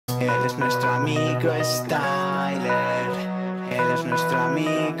Él es nuestro amigo Styler. Él es nuestro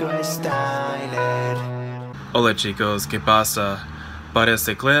amigo Styler. Hola chicos, ¿qué pasa? Para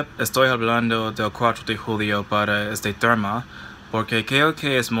este clip estoy hablando del 4 de julio para este tema porque creo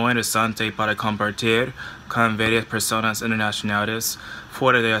que es muy interesante para compartir con varias personas internacionales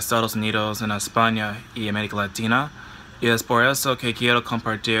fuera de Estados Unidos, en España y América Latina, y es por eso que quiero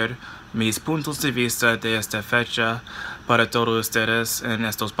compartir mis puntos de vista de esta fecha para todos ustedes en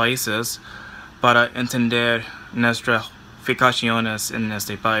estos países para entender nuestras fijaciones en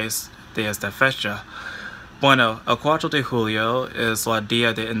este país de esta fecha. Bueno, el 4 de julio es el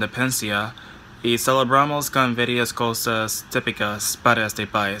Día de Independencia y celebramos con varias cosas típicas para este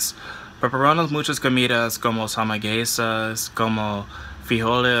país. Preparamos muchas comidas como hamburguesas, como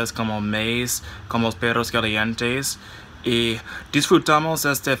frijoles, como maíz, como perros calientes, y disfrutamos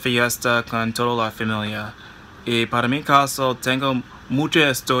esta fiesta con toda la familia. Y para mi caso tengo mucha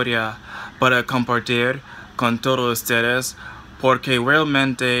historia para compartir con todos ustedes porque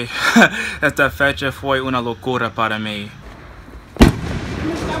realmente esta fecha fue una locura para mí.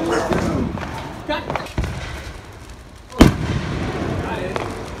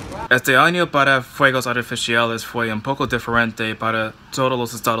 Este año para fuegos artificiales fue un poco diferente para todos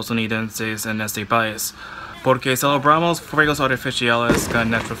los estadounidenses en este país, porque celebramos fuegos artificiales con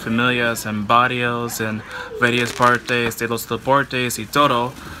nuestras familias en barrios, en varias partes de los deportes y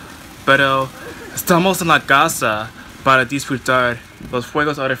todo, pero estamos en la casa para disfrutar los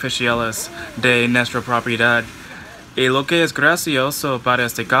fuegos artificiales de nuestra propiedad. Y lo que es gracioso para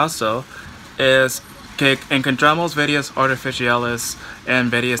este caso es que encontramos varios artificiales en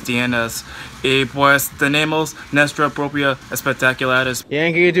varias tiendas y pues tenemos nuestra propia espectaculares.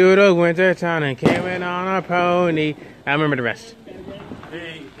 Yankee Doodle went to town and came in on a pony. I remember the rest.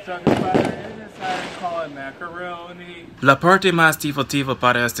 La parte más divertida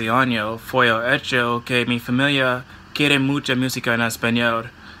para este año fue el hecho que mi familia quiere mucha música en español.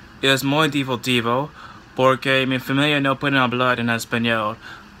 Es muy divertido porque mi familia no puede hablar en español.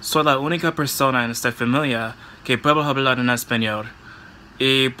 Soy la única persona en esta familia que puede hablar en español.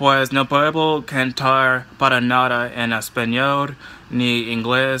 Y pues no puedo cantar para nada en español, ni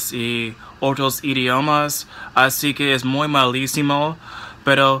inglés y otros idiomas, así que es muy malísimo,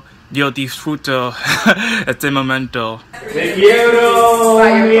 pero yo disfruto este momento. Te quiero,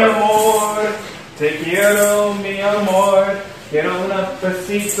 mi amor, te quiero, mi amor, quiero un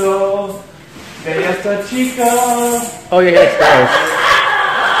besito de esta chica. Oh, yeah, stars.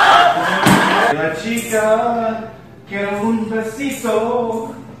 La chica, quiero un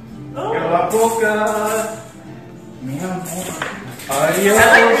besito, quiero la boca, mi amor. Adiós,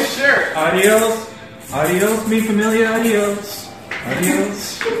 adiós, adiós, mi familia, adiós,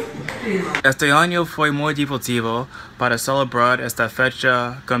 adiós. Este año fue muy divertido para celebrar esta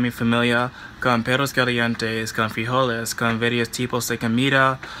fecha con mi familia, con perros calientes, con frijoles, con varios tipos de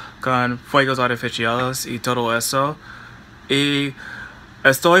comida, con fuegos artificiales y todo eso. Y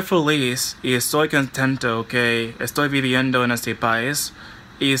estoy feliz y estoy contento que estoy viviendo en este país.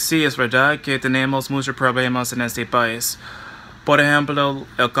 Y sí, es verdad que tenemos muchos problemas en este país. Por ejemplo,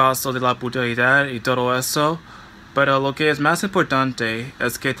 el caso de la brutalidad y todo eso. Pero lo que es más importante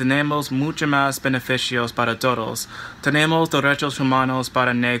es que tenemos muchos más beneficios para todos. Tenemos derechos humanos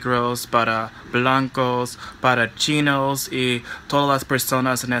para negros, para blancos, para chinos y todas las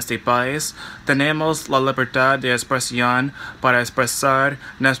personas en este país. Tenemos la libertad de expresión para expresar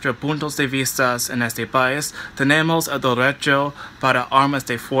nuestros puntos de vista en este país. Tenemos el derecho para armas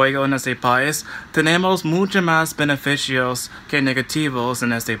de fuego en este país. Tenemos muchos más beneficios que negativos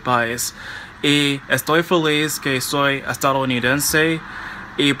en este país. Y estoy feliz que soy estadounidense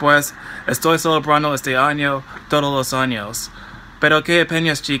y pues estoy celebrando este año todos los años. Pero ¿qué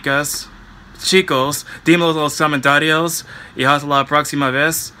opinas, chicas? Chicos, dímelo en los comentarios y hasta la próxima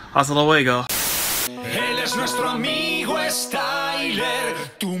vez. Hasta luego. Él es nuestro amigo Styler,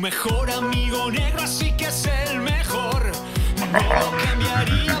 tu mejor amigo negro, así que es el mejor. No lo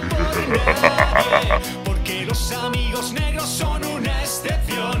cambiaría por nadie, porque los amigos negros son una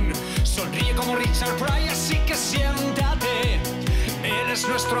excepción. Sonríe como Richard Pryor, así que siéntate. Él es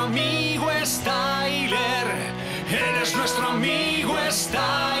nuestro amigo Styler. Él es nuestro amigo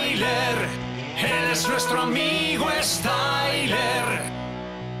Styler. Él es nuestro amigo Styler.